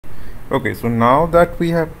Okay, so now that we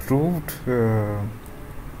have proved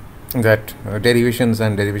that derivations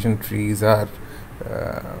and derivation trees are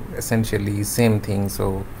essentially same thing,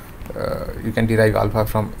 so you can derive alpha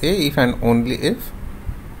from A if and only if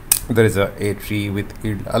there is a tree with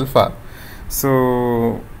yield alpha.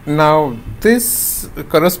 So now this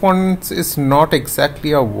correspondence is not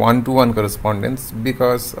exactly a one-to-one correspondence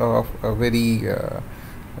because of a very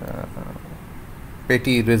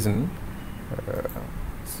petty reason.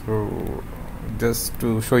 So just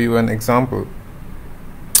to show you an example,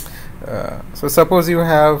 so suppose you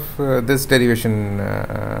have this derivation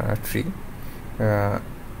tree. You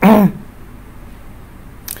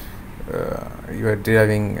are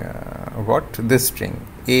deriving what? This string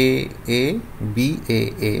A B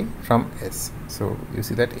A from S. So you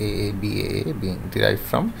see that A B A being derived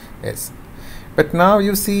from S. But now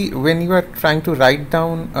you see, when you are trying to write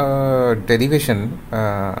down a derivation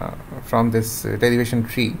from this derivation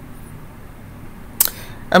tree,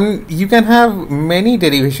 you can have many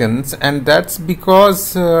derivations, and that's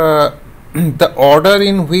because the order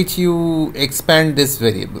in which you expand these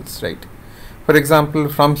variables, right? For example,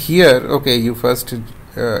 from here, okay, you first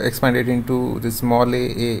expand it into this small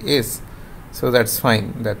a s, so that's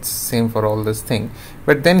fine, that's same for all this thing.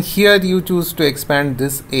 But then here you choose to expand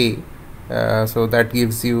this a, so that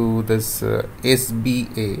gives you this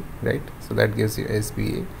SBA, right? So that gives you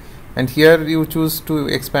SBA, and here you choose to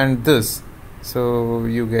expand this, so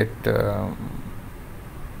you get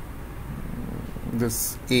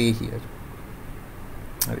this A here,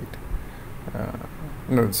 right?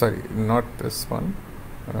 No, sorry, not this one,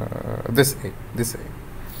 this A,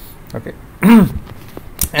 okay.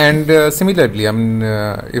 And similarly,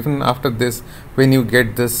 even after this, when you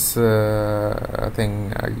get this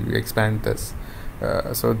thing, you expand this,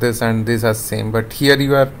 so this and this are same, but here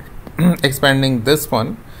you are expanding this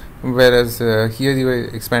one, whereas here you are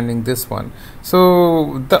expanding this one.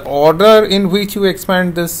 So the order in which you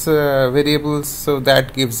expand this variables, so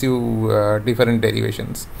that gives you different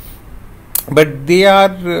derivations, but they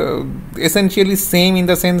are essentially same in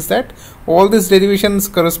the sense that all these derivations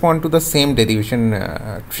correspond to the same derivation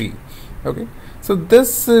tree. Okay, so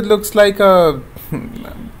this looks like a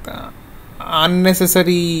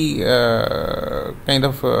unnecessary kind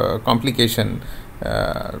of complication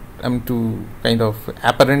to kind of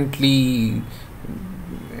apparently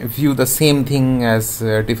view the same thing as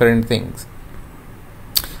different things.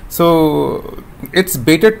 So it's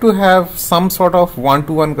better to have some sort of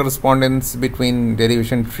one-to-one correspondence between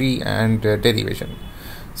derivation tree and derivation.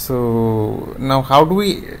 So now how do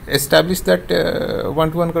we establish that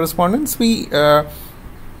one-to-one correspondence? We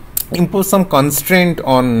impose some constraint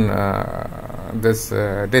on this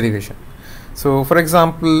derivation. So for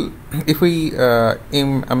example, if we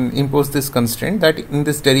impose this constraint that in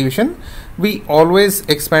this derivation we always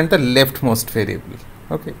expand the leftmost variable,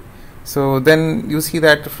 okay, so then you see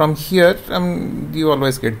that from here you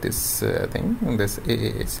always get this thing, this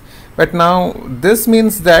AAS. But now this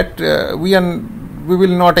means that we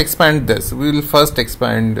will not expand this. We will first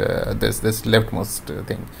expand this leftmost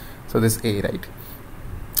thing. So this A, right?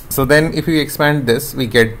 So then if we expand this, we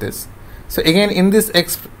get this. So again, in this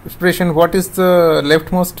expression, what is the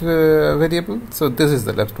leftmost variable? So this is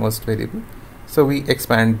the leftmost variable. So we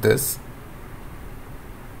expand this.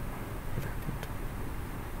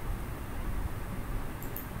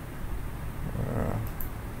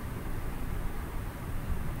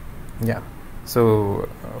 Yeah, so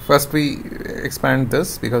first we expand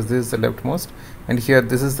this because this is the leftmost, and here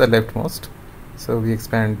this is the leftmost, so we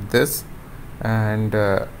expand this, and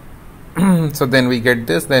so then we get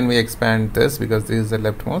this, then we expand this because this is the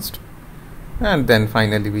leftmost, and then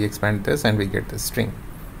finally we expand this and we get this string.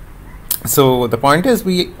 So the point is,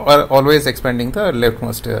 we are always expanding the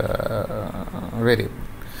leftmost variable.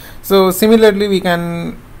 So similarly, we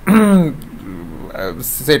can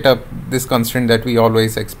set up this constraint that we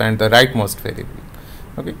always expand the rightmost variable.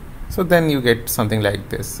 Okay, so then you get something like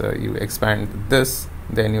this. You expand this,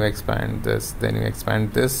 then you expand this, then you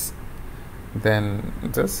expand this, then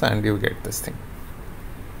this, and you get this thing.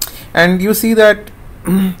 And you see that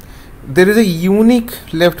there is a unique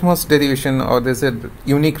leftmost derivation, or there is a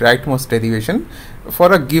unique rightmost derivation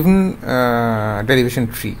for a given derivation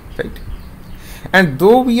tree, right? And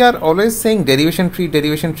though we are always saying derivation tree,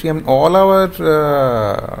 all our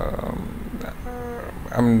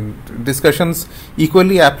discussions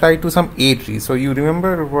equally apply to some A tree. So you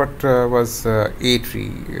remember what was A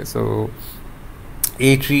tree? So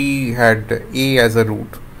A tree had A as a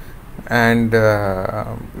root, and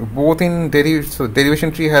both in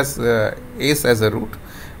derivation tree has S as a root,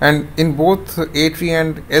 and in both A tree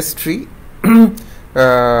and S tree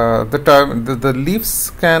the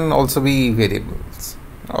leaves can also be variables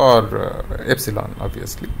or epsilon,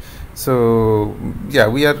 obviously. So yeah,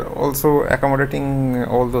 we are also accommodating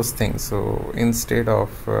all those things. So instead of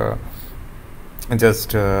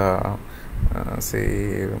just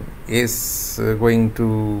say is going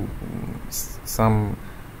to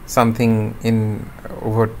something in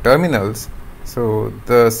over terminals, so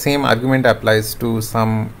the same argument applies to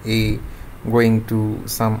some a going to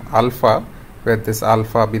some alpha, where this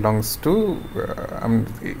alpha belongs to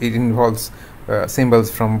it involves symbols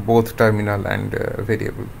from both terminal and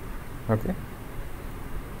variable. Okay,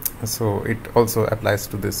 so it also applies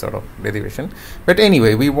to this sort of derivation. But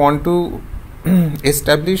anyway, we want to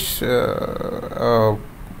establish sort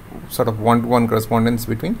of one-to-one correspondence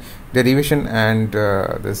between derivation and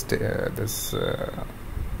this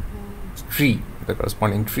tree, the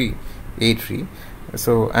corresponding tree, a tree.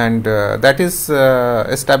 So and that is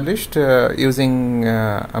established using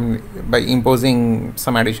by imposing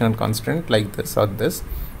some additional constant like this or this.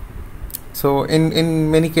 So in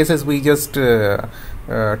many cases we just take the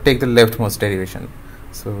leftmost derivation.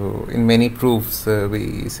 So in many proofs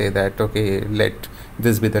we say that, okay, let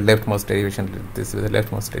this be the leftmost derivation, let this be the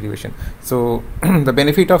leftmost derivation. So the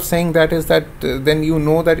benefit of saying that is that then you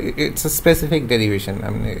know that it's a specific derivation. I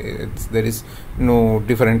mean, there is no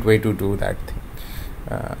different way to do that thing.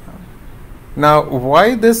 Now,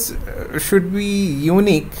 why this should be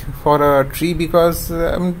unique for a tree? Because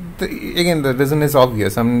again, the reason is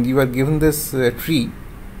obvious. You are given this tree,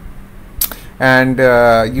 and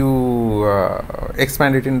you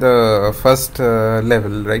expand it in the first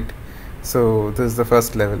level, right? So this is the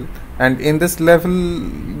first level, and in this level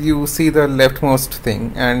you see the leftmost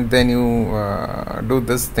thing, and then you do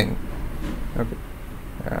this thing. Okay,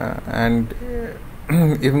 and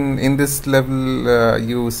even in this level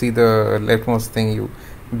you see the leftmost thing, you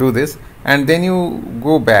do this, and then you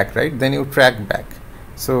go back, right? Then you track back.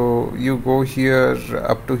 So you go here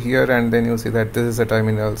up to here, and then you see that this is a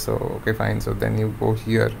terminal. So okay, fine. So then you go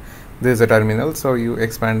here, this is a terminal. So you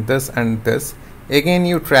expand this and this. Again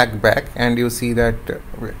you track back, and you see that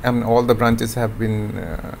all the branches have been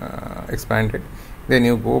expanded. Then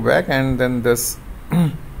you go back, and then this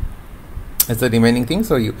is the remaining thing.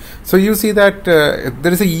 So you see that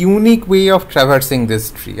there is a unique way of traversing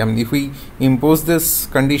this tree. If we impose this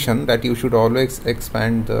condition that you should always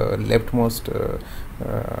expand the leftmost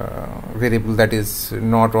variable that is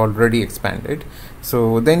not already expanded,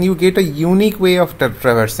 so then you get a unique way of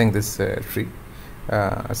traversing this tree.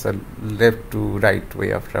 It's a left to right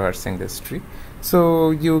way of traversing this tree.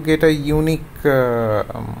 So you get a unique way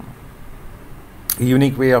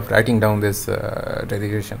of writing down this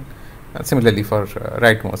derivation. Similarly for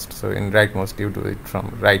rightmost, so in rightmost you do it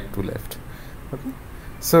from right to left. Okay,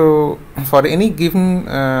 so for any given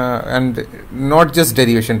and not just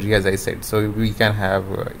derivation tree, as I said, so we can have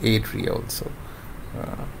a tree also.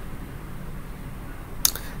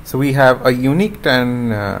 So we have a unique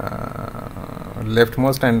and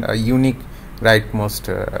leftmost and a unique rightmost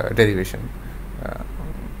derivation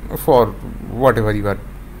for whatever you are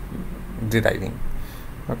deriving.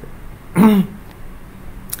 Okay.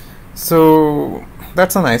 So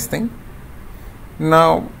that's a nice thing.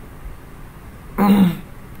 Now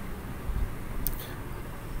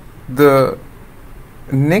the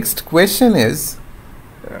next question is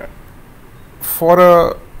for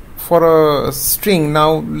a string.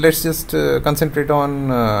 Now let's just concentrate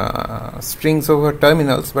on strings over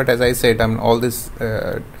terminals. But as I said, all these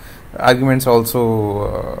arguments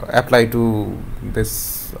also apply to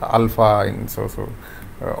this alpha, and so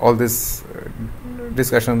all these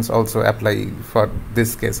discussions also apply for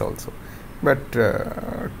this case also. But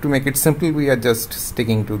to make it simple, we are just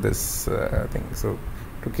sticking to this thing, so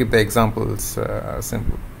to keep the examples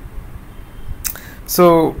simple.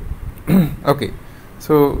 So okay,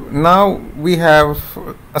 so now we have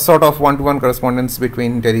a sort of one-to-one correspondence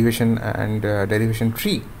between derivation and derivation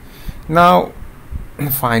tree. Now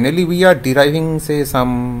finally we are deriving, say,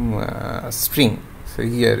 some string, so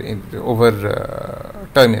here over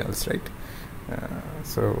terminals, right?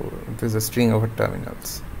 So this is a string over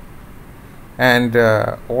terminals, and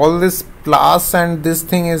all this plus and this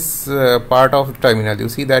thing is part of terminal. You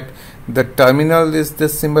see that the terminal is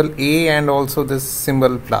this symbol A and also this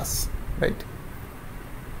symbol plus, right?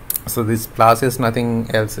 So this plus is nothing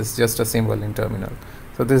else, it's just a symbol in terminal.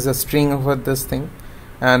 So this is a string over this thing,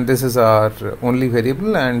 and this is our only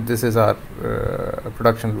variable, and this is our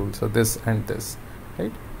production rule. So this and this,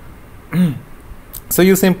 right? So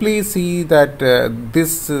you simply see that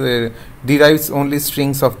this derives only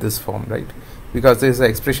strings of this form, right? Because there is an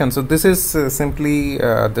expression. So this is simply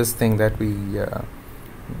this thing that we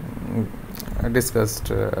discussed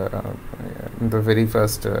in the very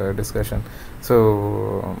first discussion.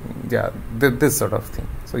 So yeah, this sort of thing.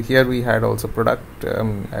 So here we had also product. I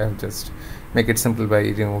have just make it simple by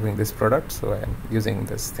removing this product, so I am using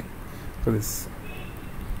this thing. So this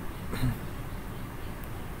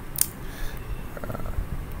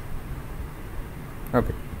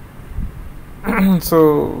okay.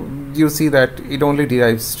 So you see that it only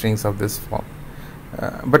derives strings of this form,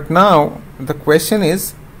 but now the question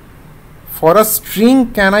is, for a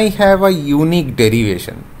string can I have a unique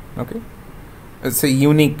derivation? Okay, it's a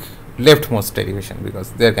unique leftmost derivation,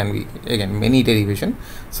 because there can be again many derivation.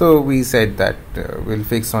 So we said that we'll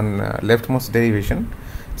fix on leftmost derivation.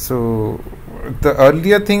 So the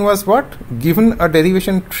earlier thing was what? Given a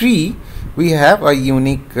derivation tree, we have a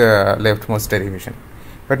unique leftmost derivation.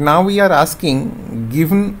 But now we are asking,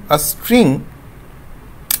 given a string,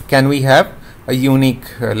 can we have a unique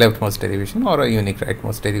leftmost derivation or a unique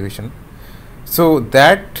rightmost derivation? So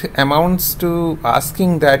that amounts to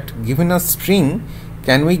asking that, given a string,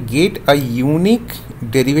 can we get a unique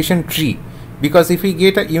derivation tree? Because if we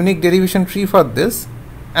get a unique derivation tree for this,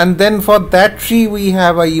 and then for that tree we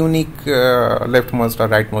have a unique leftmost or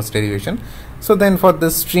rightmost derivation, so then for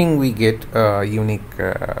this string we get a unique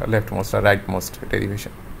leftmost or rightmost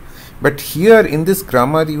derivation. But here in this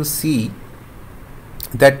grammar you see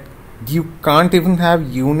that you can't even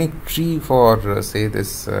have unique tree for say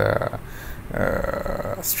this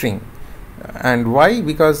string. And why?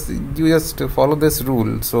 Because you just follow this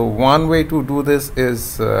rule. So one way to do this is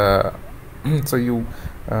so you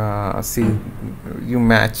see, you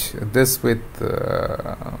match this with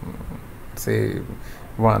say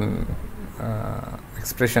one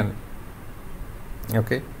expression,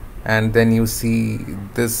 okay, and then you see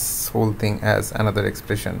this whole thing as another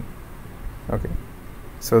expression, okay.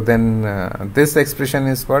 So then this expression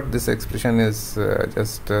is what? This expression is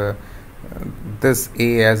just this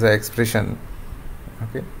a as an expression,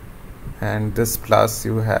 okay, and this plus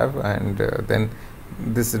you have, and then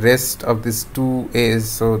this rest of this two a's,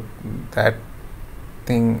 so that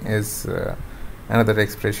thing is another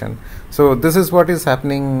expression. So this is what is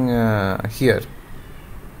happening here,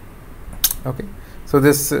 okay. So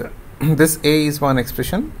this this a is one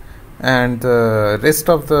expression, and the rest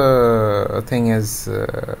of the thing is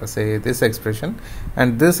say this expression,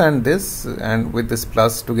 and this and with this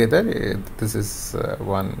plus together, this is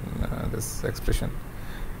this expression.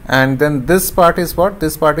 And then this part is what?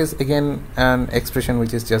 This part is again an expression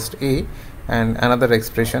which is just a, and another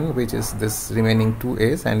expression which is this remaining two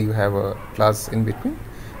a's, and you have a plus in between,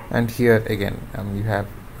 and here again you have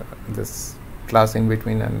this plus in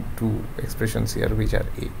between and two expressions here which are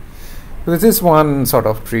a. So this is one sort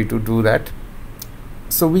of tree to do that.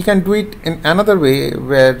 So we can do it in another way,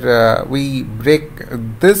 where we break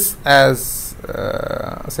this as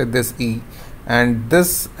say this e, and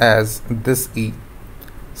this as this e.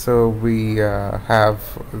 So we have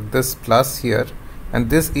this plus here, and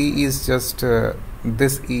this e is just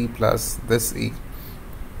this e plus this e,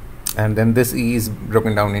 and then this e is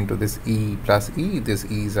broken down into this e plus e. These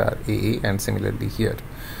e's are a, and similarly here.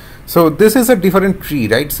 So this is a different tree,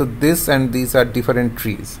 right? So this and these are different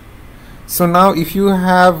trees. So now if you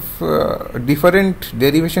have different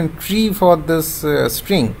derivation tree for this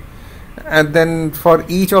string, and then for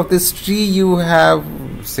each of this tree you have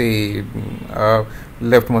say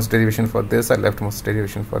leftmost derivation for this or leftmost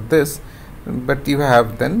derivation for this, but you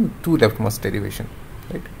have then two leftmost derivation,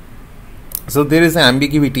 right? So there is an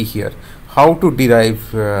ambiguity here, how to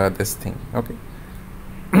derive this thing, okay.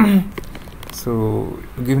 So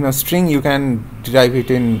given a string, you can derive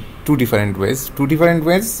it in two different ways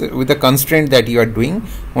with the constraint that you are doing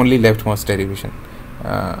only leftmost derivation,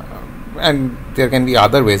 and there can be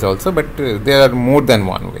other ways also, but there are more than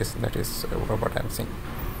one ways. That is what I am saying.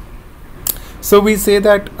 So we say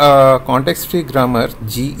that context free grammar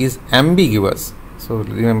G is ambiguous. So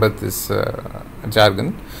remember this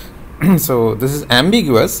jargon. So this is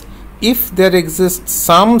ambiguous if there exists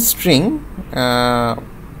some string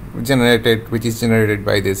which is generated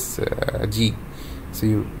by this G. So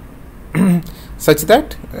you such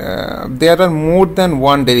that there are more than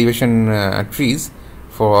one derivation trees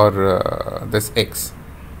for this X,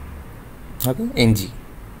 okay, in G.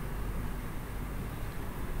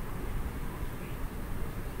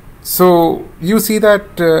 So you see that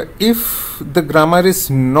if the grammar is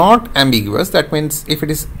not ambiguous, that means if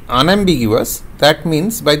it is unambiguous, that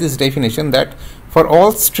means by this definition that for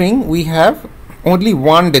all string we have only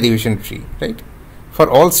one derivation tree, right? For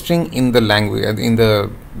all string in the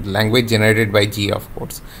language generated by G, of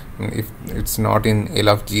course. If it's not in L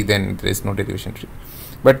of G, then there is no derivation tree.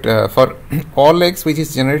 but for all x which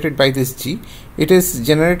is generated by this G, it is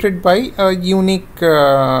generated by a unique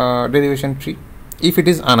derivation tree if it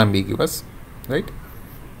is unambiguous, right?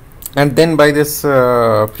 And then by this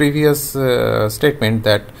previous statement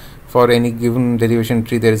that for any given derivation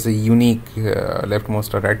tree there is a unique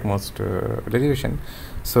leftmost or rightmost derivation.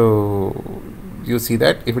 So you see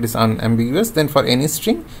that if it is unambiguous, then for any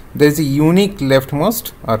string there is a unique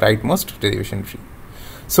leftmost or rightmost derivation tree.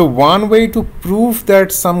 So one way to prove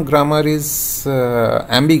that some grammar is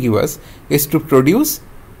ambiguous is to produce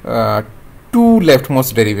two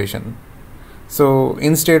leftmost derivation. So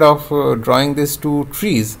instead of drawing these two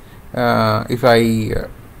trees, if I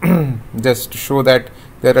just show that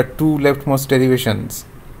there are two leftmost derivations,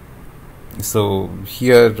 so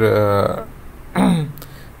here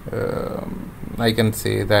I can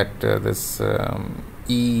say that this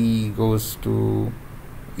E goes to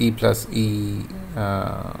E plus E,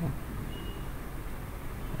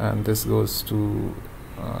 and this goes to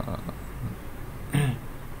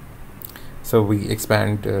so we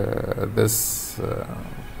expand this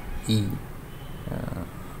E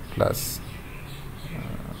plus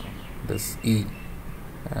this E,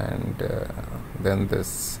 and then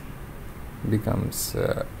this becomes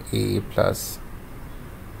A plus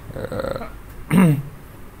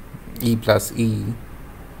E plus E,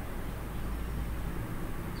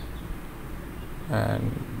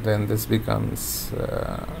 and then this becomes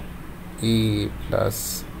E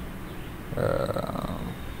plus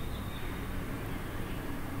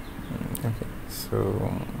okay,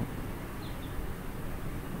 so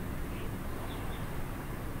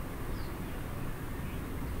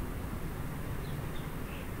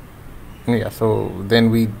yeah, so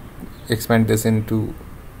then we expand this into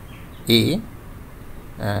A,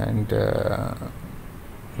 and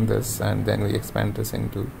this, and then we expand this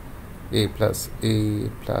into A plus E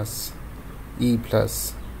plus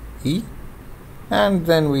E, and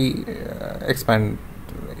then we expand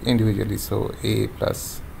individually, so A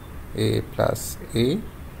plus A plus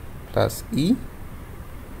E,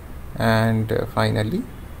 and finally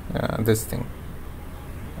this thing.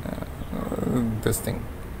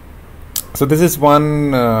 So this is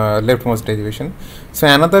one leftmost derivation. So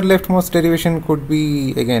another leftmost derivation could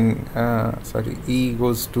be again E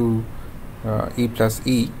goes to E plus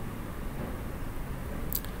E,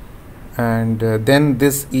 and then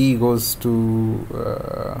this E goes to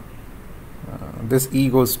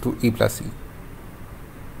E plus E.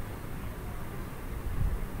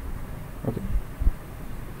 Okay,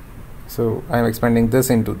 so I am expanding this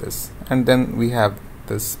into this, and then we have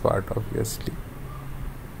this part obviously,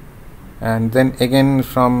 and then again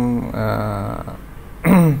from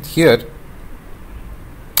here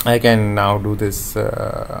I can now do this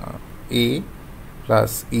A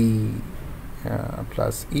plus E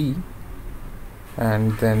plus E,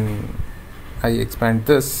 and then I expand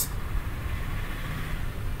this,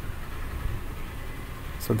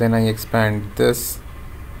 so then I expand this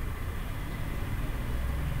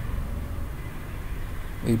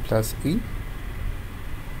E plus E,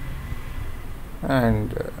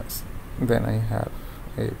 and then I have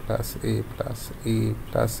A plus A plus A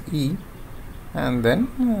plus E, and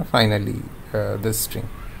then finally this string.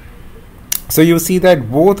 So you see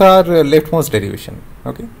that both are leftmost derivation,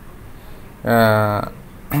 okay,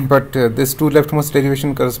 but this two leftmost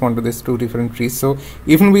derivation correspond to these two different trees. So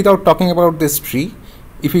even without talking about this tree,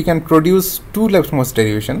 if we can produce two leftmost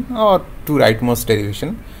derivation or two rightmost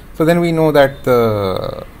derivation, so then we know that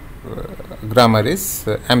the grammar is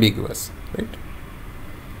ambiguous, right?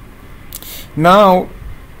 Now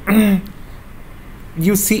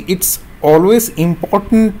you see, it's always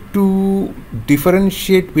important to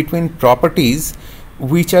differentiate between properties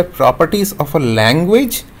which are properties of a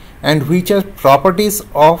language and which are properties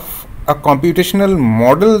of a computational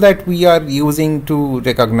model that we are using to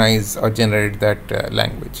recognize or generate that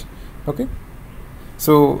language. Okay,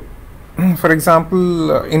 so for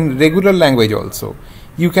example, in regular language also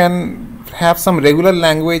you can have some regular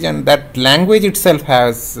language, and that language itself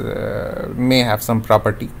has may have some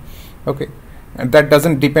property. Okay, and that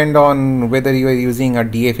doesn't depend on whether you are using a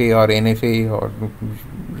DFA or NFA or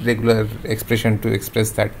regular expression to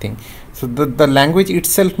express that thing. So the language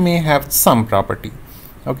itself may have some property.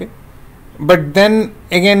 Okay, but then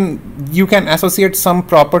again you can associate some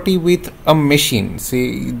property with a machine.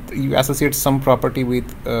 Say you associate some property with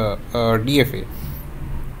a DFA.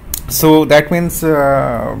 So that means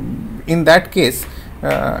in that case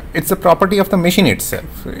it's a property of the machine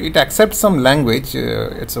itself. It accepts some language,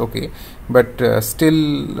 it's okay, but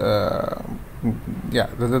still yeah,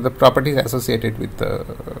 the property is associated with the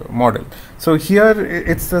model. So here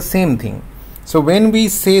it's the same thing. So when we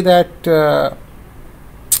say that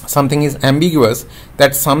something is ambiguous,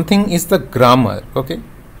 that something is the grammar. Okay,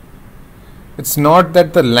 it's not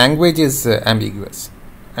that the language is ambiguous.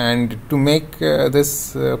 And to make this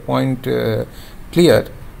point clear,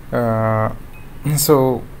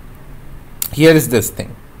 so here is this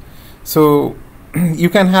thing. So you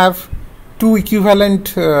can have two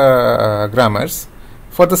equivalent grammars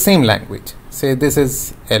for the same language. Say this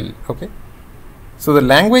is L. Okay, so the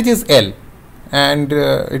language is L, and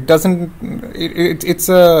it doesn't. It's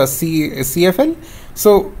a CFL.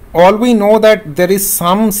 So all we know that there is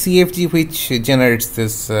some CFG which generates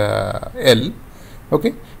this L.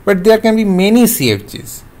 Okay, but there can be many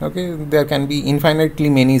CFGs. Okay, there can be infinitely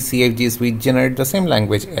many CFGs which generate the same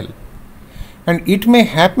language L. And it may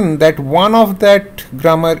happen that one of that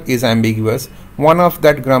grammar is ambiguous, one of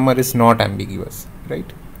that grammar is not ambiguous,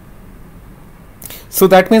 right? So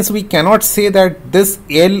that means we cannot say that this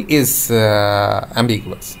L is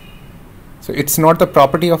ambiguous. So it's not the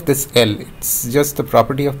property of this L, it's just the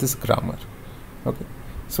property of this grammar. Okay,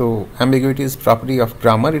 so ambiguity is property of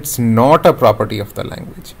grammar, it's not a property of the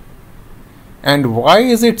language. And why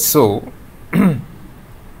is it so?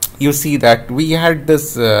 You see that we had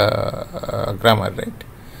this grammar, right,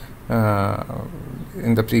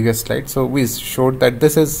 in the previous slide. So we showed that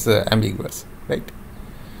this is ambiguous, right?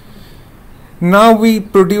 Now we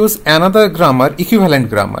produce another grammar,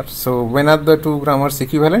 equivalent grammar. So when are the two grammars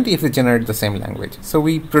equivalent? If they generate the same language. So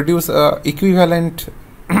we produce a equivalent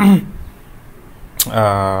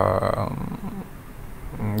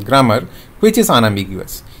grammar which is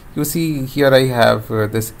unambiguous. You see here I have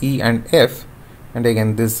this E and F, and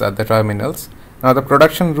again these are the terminals. Now the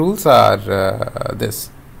production rules are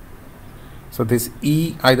this. So this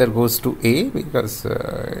E either goes to A because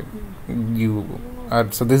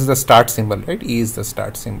so this is the start symbol, right? E is the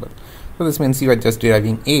start symbol. So this means you are just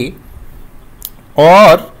deriving A,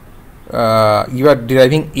 or you are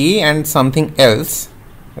deriving A and something else,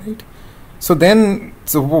 right? So then,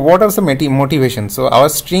 so what is the motivation? So our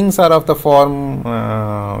strings are of the form,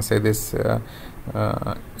 say this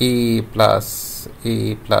A plus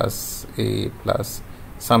A plus A plus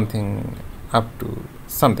something up to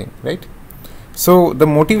something, right? So the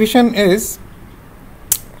motivation is,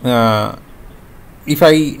 if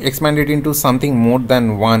I expand it into something more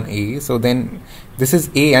than one A, so then this is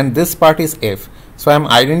A and this part is F. So I am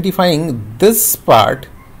identifying this part,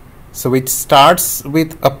 so which starts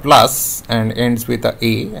with a plus and ends with a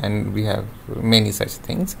A, and we have many such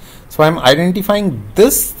things. So I am identifying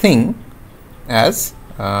this thing as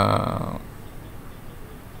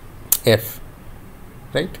F,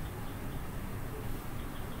 right?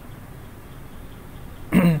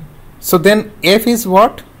 So then F is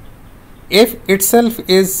what? F itself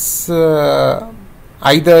is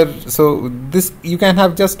either, so this you can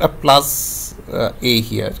have just a plus A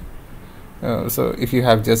here. So if you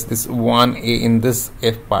have just this one A in this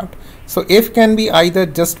F part, so F can be either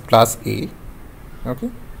just plus A, okay,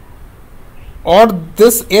 or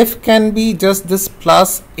this F can be just this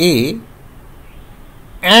plus A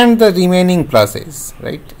and the remaining plus A's,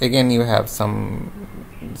 right? Again you have something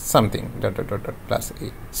dot dot dot dot plus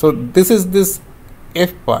A. So this is this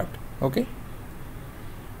F part, okay,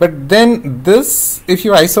 but then this, if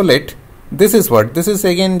you isolate, this is what? This is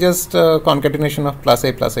again just a concatenation of plus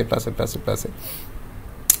A plus A plus A plus A plus A.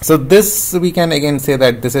 So this we can again say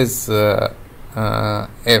that this is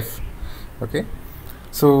F, okay.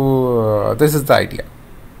 So this is the idea.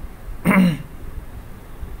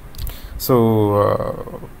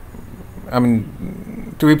 So I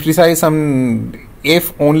mean, to be precise,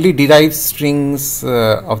 F only derives strings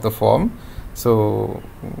of the form. So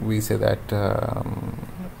we say that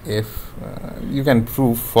F, you can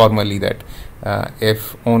prove formally that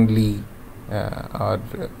F only or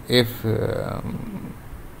F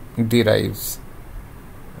derives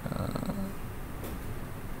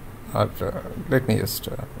or let me just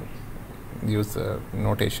use the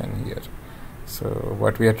notation here. So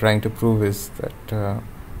what we are trying to prove is that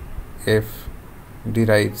F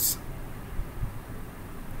derives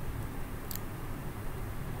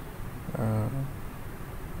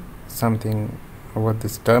something over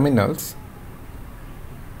these terminals,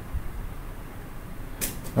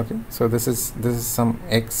 okay. So this is some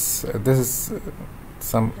x, this is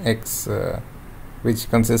some x which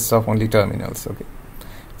consists of only terminals, okay.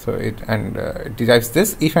 So it derives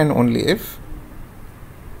this if and only if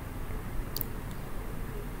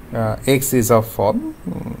x is of form,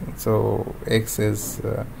 so x is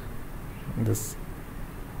this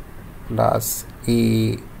plus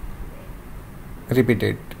A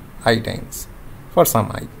repeated I times for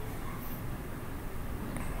some I.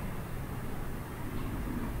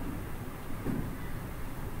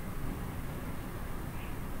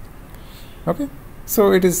 Okay,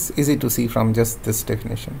 so it is easy to see from just this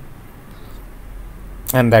definition,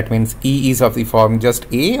 and that means E is of the form just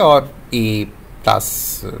A or A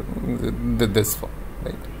plus this form,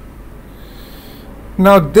 right?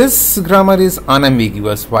 Now this grammar is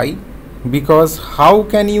unambiguous. Why? Because how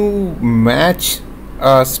can you match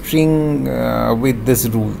a string with these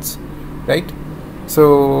rules, right?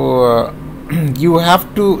 So you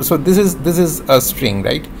have to, so this is a string,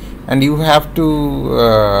 right? And you have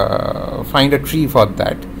to find a tree for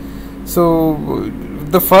that. So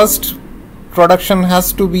the first production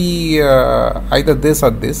has to be either this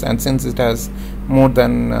or this, and since it has more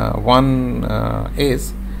than one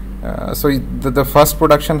A's, so the first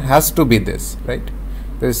production has to be this, right?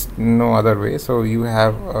 There is no other way. So you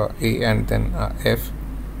have A and then F,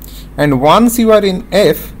 and once you are in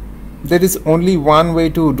F, there is only one way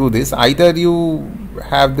to do this. Either you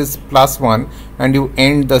have this +1 and you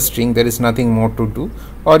end the string, there is nothing more to do,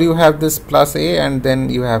 or you have this +A and then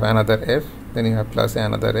you have another F, then you have +A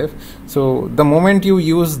another F. So the moment you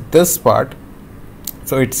use this part,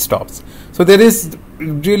 so it stops. So there is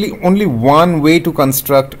really only one way to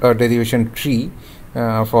construct a derivation tree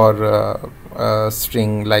for a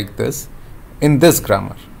string like this in this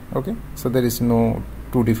grammar. Okay, so there is no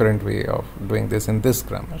two different way of doing this in this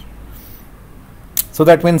grammar. So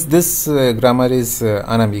that means this grammar is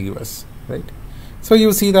unambiguous, right? So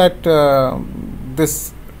you see that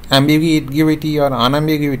this ambiguity or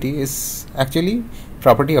unambiguity is actually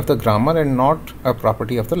property of the grammar and not a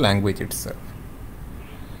property of the language itself.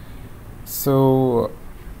 So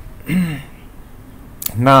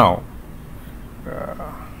now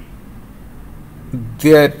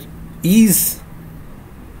there is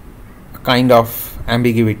a kind of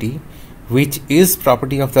ambiguity which is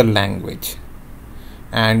property of the language.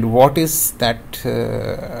 And what is that?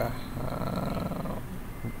 Yeah.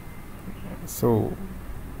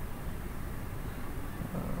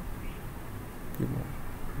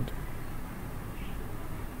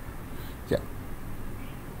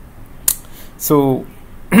 So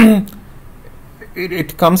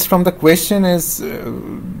it comes from the question is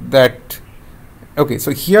that, okay,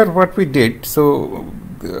 so here what we did, so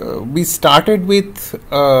we started with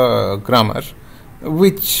a grammar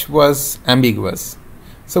which was ambiguous.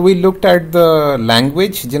 So we looked at the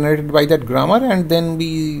language generated by that grammar, and then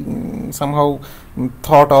we somehow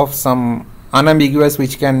thought of some unambiguous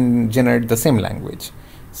which can generate the same language.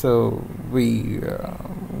 So we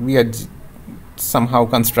are somehow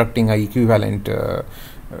constructing a equivalent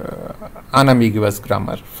unambiguous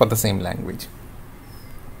grammar for the same language.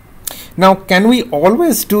 Now, can we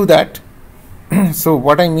always do that? So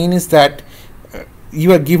what I mean is that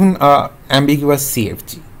you are given a ambiguous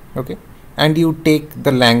CFG, okay, and you take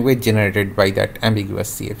the language generated by that ambiguous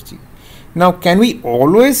CFG. Now, can we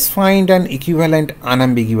always find an equivalent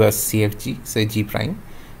unambiguous CFG, say G prime,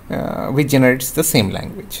 which generates the same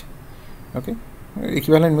language? Okay,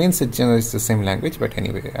 equivalent means it generates the same language, but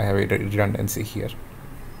anyway, I have a redundancy here.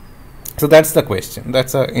 So that's the question.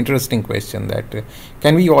 That's an interesting question, that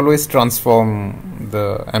can we always transform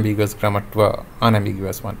the ambiguous grammar to an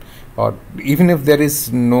unambiguous one? Or even if there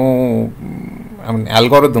is no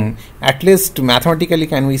algorithm, at least mathematically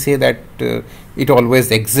can we say that it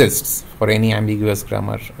always exists for any ambiguous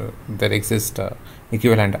grammar, there exists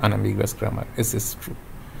equivalent unambiguous grammar. Is this true?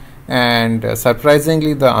 And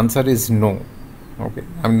surprisingly the answer is no. Okay,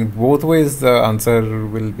 I mean both ways the answer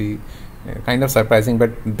will be kind of surprising,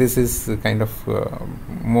 but this is kind of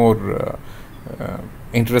more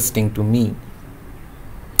interesting to me.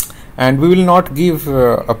 And we will not give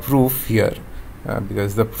a proof here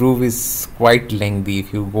because the proof is quite lengthy.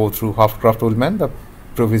 If you go through Hofcroft-Ullman, the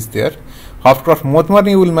proof is there.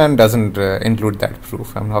 Hofcroft-Mothmani-Ullman doesn't include that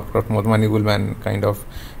proof. Hofcroft-Mothmani-Ullman kind of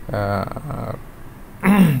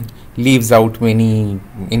leaves out many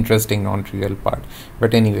interesting non-trivial part.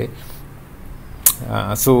 But anyway,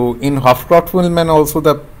 so in Hofcroft-Ullman also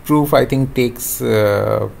the proof I think takes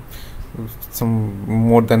some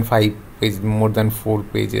more than 5 pages, more than 4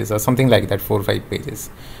 pages or something like that, 4 or 5 pages.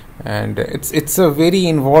 And it's a very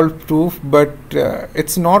involved proof, but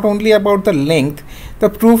it's not only about the length. The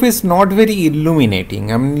proof is not very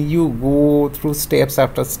illuminating. I mean, you go through steps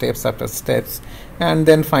after steps after steps, and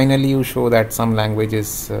then finally you show that some language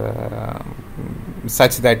is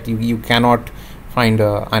such that you cannot find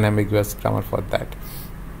an unambiguous grammar for that.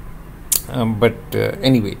 But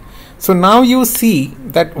anyway, so now you see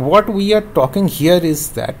that what we are talking here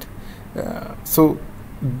is that so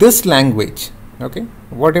this language, okay,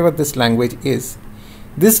 whatever this language is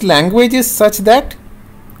such that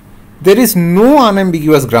there is no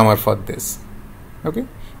unambiguous grammar for this, okay,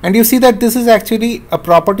 and you see that this is actually a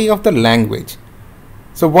property of the language.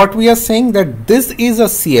 So what we are saying that this is a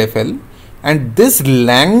CFL, and this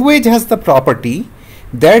language has the property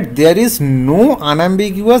that there is no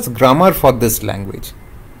unambiguous grammar for this language.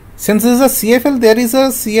 Since this is a CFL, there is a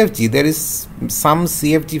CFG, there is some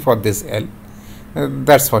CFG for this L.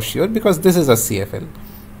 That's for sure, because this is a CFL.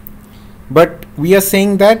 But we are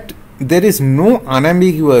saying that there is no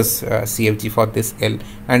unambiguous CFG for this L,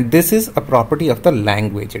 and this is a property of the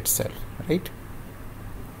language itself, right?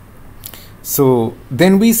 So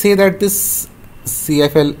then we say that this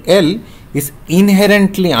CFL L is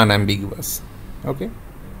inherently unambiguous. Okay.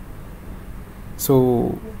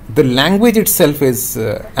 So the language itself is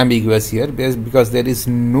ambiguous here because there is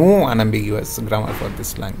no unambiguous grammar for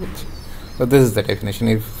this language. So this is the definition.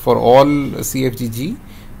 If for all CFG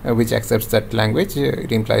which accepts that language,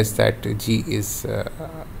 it implies that G is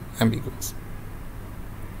ambiguous.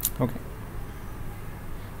 Okay.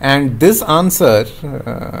 And this answer,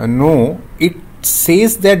 no, it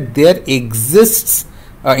says that there exists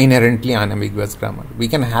inherently unambiguous grammar. We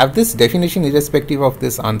can have this definition irrespective of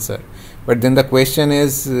this answer, but then the question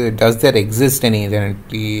is, does there exist any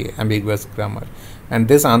inherently ambiguous grammar? And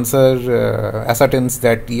this answer ascertains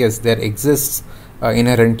that yes, there exists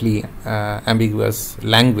inherently ambiguous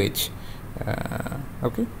language.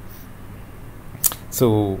 Okay.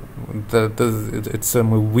 So it's a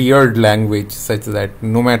weird language such that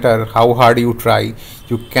no matter how hard you try,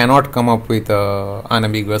 you cannot come up with a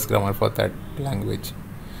unambiguous grammar for that language.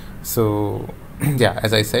 So yeah,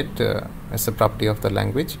 as I said, it's a property of the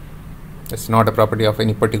language. It's not a property of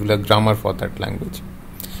any particular grammar for that language.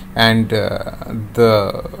 And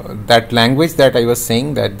that language that I was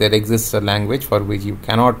saying, that there exists a language for which you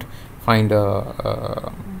cannot find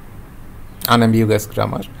a unambiguous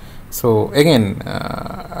grammar. So again,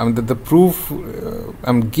 the proof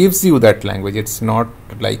gives you that language. It's not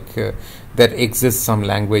like there exists some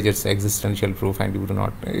language, it's existential proof, and you do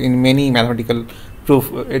not. In many mathematical proof,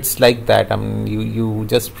 it's like that. You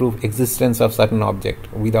just prove existence of certain object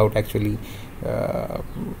without actually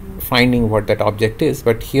finding what that object is.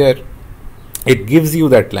 But here, it gives you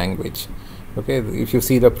that language. Okay, if you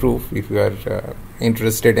see the proof, if you are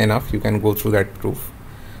interested enough, you can go through that proof.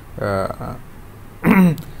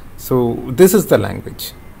 So this is the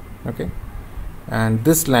language, okay, and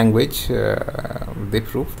this language they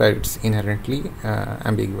prove that it's inherently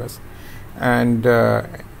ambiguous, and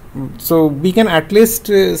so we can at least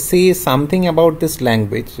say something about this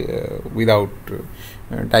language without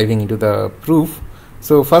diving into the proof.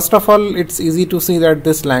 So first of all, it's easy to see that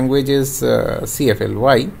this language is CFL.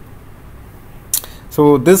 Why?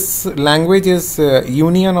 So this language is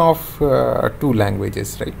union of two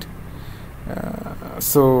languages, right?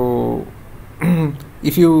 So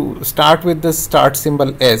if you start with the start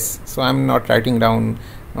symbol S, so I'm not writing down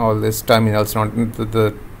all these terminals. Not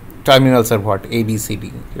the terminals are what? A, B, C,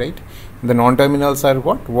 D, right? The non-terminals are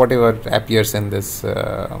what? Whatever appears in this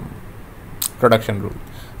production rule.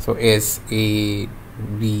 So S, A,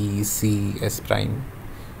 B, C, S prime.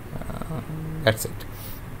 That's it.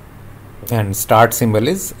 And start symbol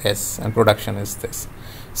is S, and production is this.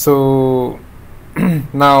 So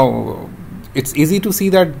now it's easy to see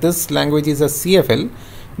that this language is a CFL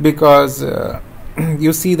because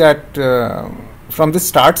you see that from the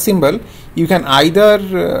start symbol you can either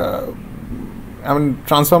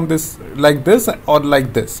transform this like this or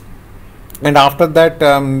like this, and after that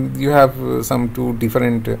you have some two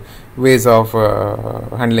different ways of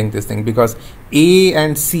handling this thing, because A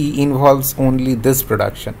and C involves only this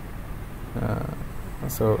production.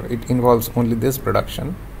 So it involves only this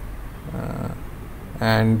production.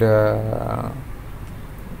 And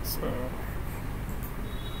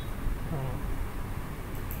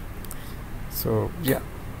so yeah,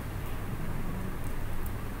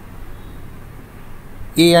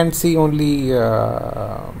 A and C only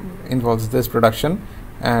involves this production,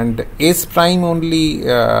 and S prime only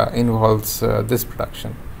involves this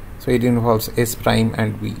production. So it involves S prime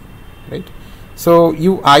and V, right? So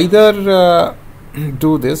you either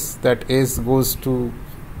do this, that S goes to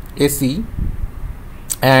AC,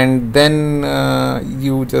 and then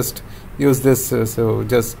you just use this. So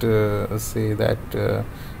just say that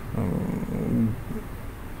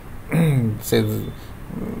say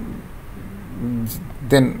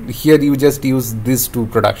then here you just use these two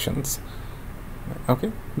productions,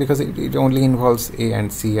 okay, because it only involves A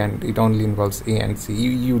and C, and it only involves A and C.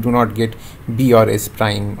 You do not get B or S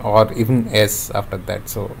prime or even S after that.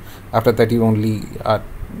 So after that you only are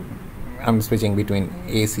switching between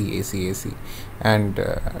AC, AC, AC, and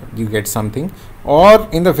you get something. Or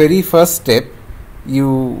in the very first step,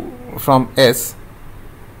 you from S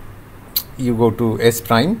you go to S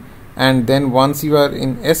prime, and then once you are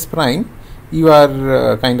in S prime, you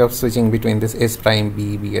are kind of switching between this S prime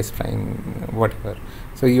B, B S prime, whatever.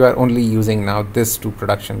 So you are only using now this two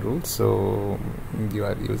production rules, so you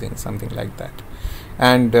are using something like that.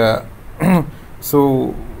 And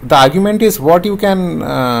so the argument is what you can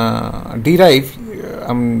derive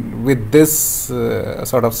with this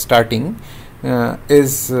sort of starting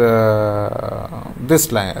is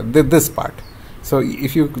this line, this part. So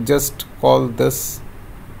if you just call this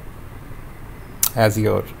as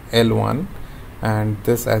your L1 and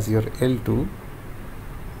this as your L2,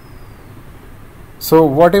 so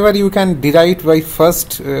whatever you can derive by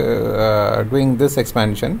first doing this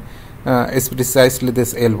expansion is precisely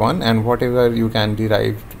this L1, and whatever you can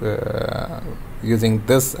derive using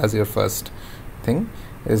this as your first thing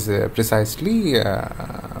is precisely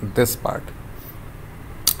this part.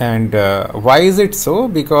 And why is it so?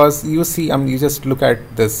 Because you see, you just look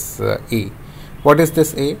at this A. What is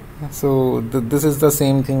this A? So this is the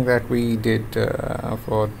same thing that we did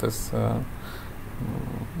for this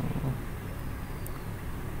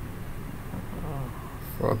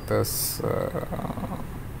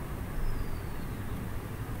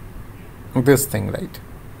this thing, right?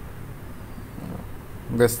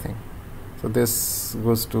 This thing. So this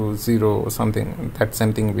goes to 0 or something, that's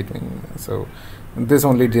something between. So this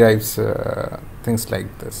only derives things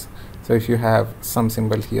like this. So if you have some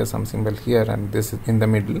symbol here, some symbol here, and this in the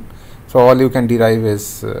middle, so all you can derive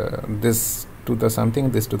is this to the something,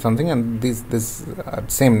 this to something, and this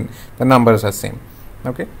same, the numbers are same.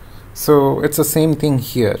 Okay, so it's the same thing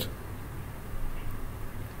here,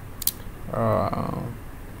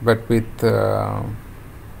 but with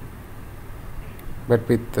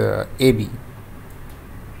AB.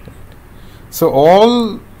 So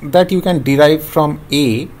all that you can derive from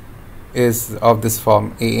A is of this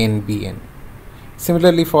form AN BN.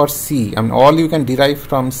 Similarly for C, all you can derive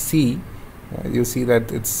from C, you see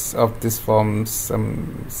that it's of this form,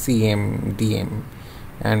 some CM DM,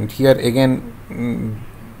 and here again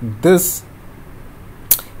this,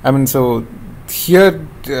 so here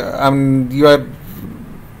you are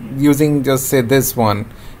using just say this one.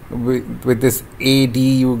 With this AD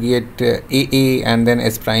you get AA and then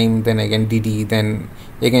S prime, then again DD, then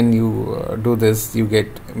again you do this, you get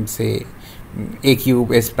say A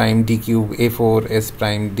cube S prime D cube A4 S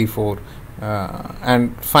prime D4,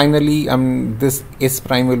 and finally this S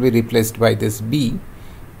prime will be replaced by this B.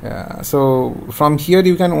 So from here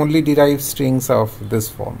you can only derive strings of this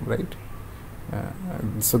form, right?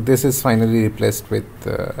 So this is finally replaced with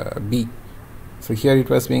B. So here it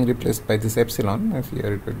was being replaced by this epsilon, and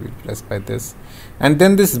here it will be replaced by this, and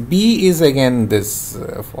then this B is again this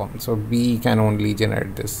form. So B can only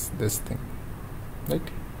generate this thing, right?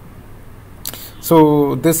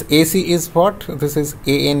 So this AC is what? This is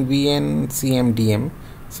AN BN CM DM.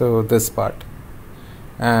 So this part,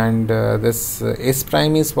 and this S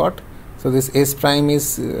prime is what? So this S prime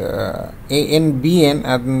is AN BN,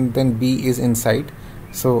 and then B is inside.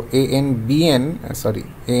 So AN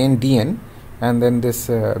DN. And then this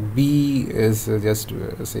B is just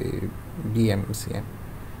say BM CM.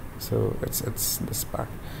 So it's this part.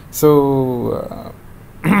 So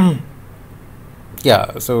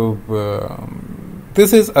yeah. So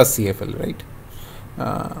this is a CFL, right?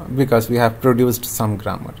 Because we have produced some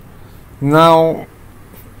grammar. Now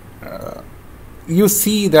you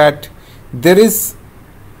see that there is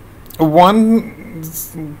one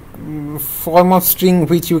form of string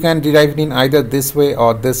which you can derive in either this way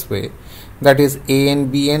or this way. That is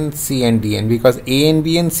ANBN CNDN, because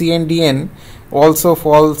ANBN CNDN also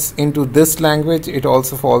falls into this language, it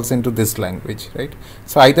also falls into this language, right?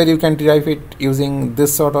 So either you can derive it using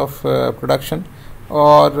this sort of production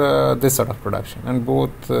or this sort of production, and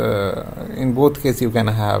in both cases you can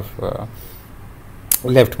have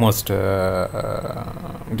leftmost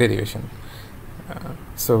derivation.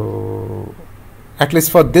 So at least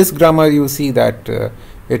for this grammar you see that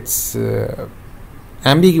it's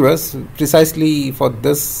ambiguous precisely for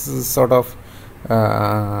this sort of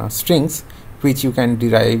strings, which you can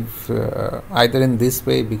derive either in this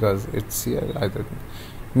way because it's here, either.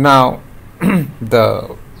 Now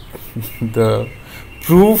the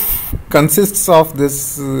proof consists of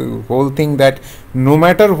this whole thing, that no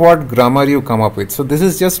matter what grammar you come up with, so this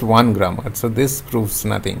is just one grammar, so this proves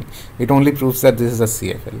nothing, it only proves that this is a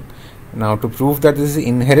CFL. Now to prove that this is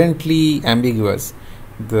inherently ambiguous,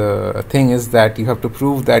 the thing is that you have to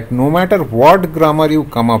prove that no matter what grammar you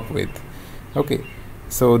come up with, okay,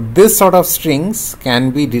 so this sort of strings can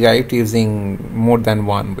be derived using more than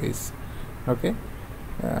one ways, okay,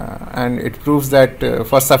 and it proves that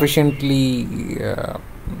for sufficiently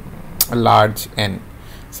large n.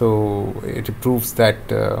 So it proves that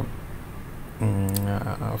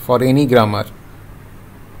for any grammar,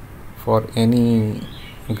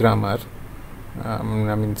 I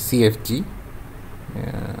mean CFG,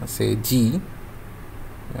 say G,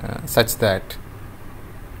 such that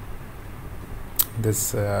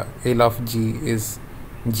this L of G is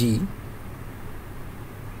G,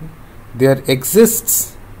 there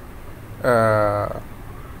exists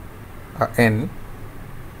N.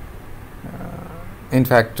 In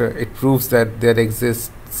fact, it proves that there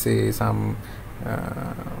exists, say, some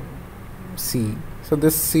C. So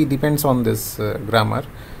this C depends on this grammar,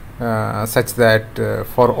 such that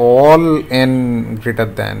for all n greater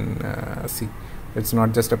than C, it's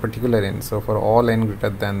not just a particular n. So for all n greater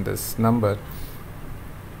than this number,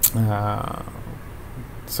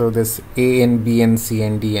 so this A n, B n, C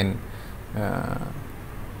n, D n,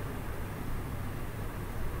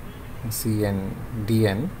 C n, D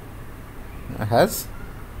n has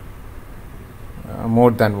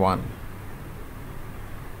more than one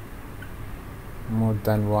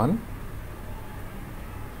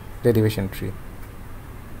derivation tree.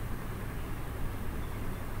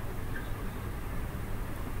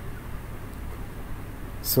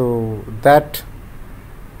 So that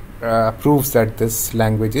proves that this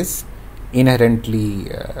language is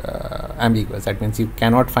inherently ambiguous. That means you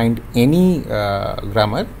cannot find any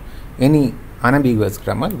grammar, any unambiguous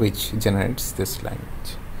grammar which generates this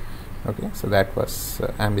language. Okay, so that was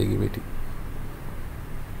ambiguity.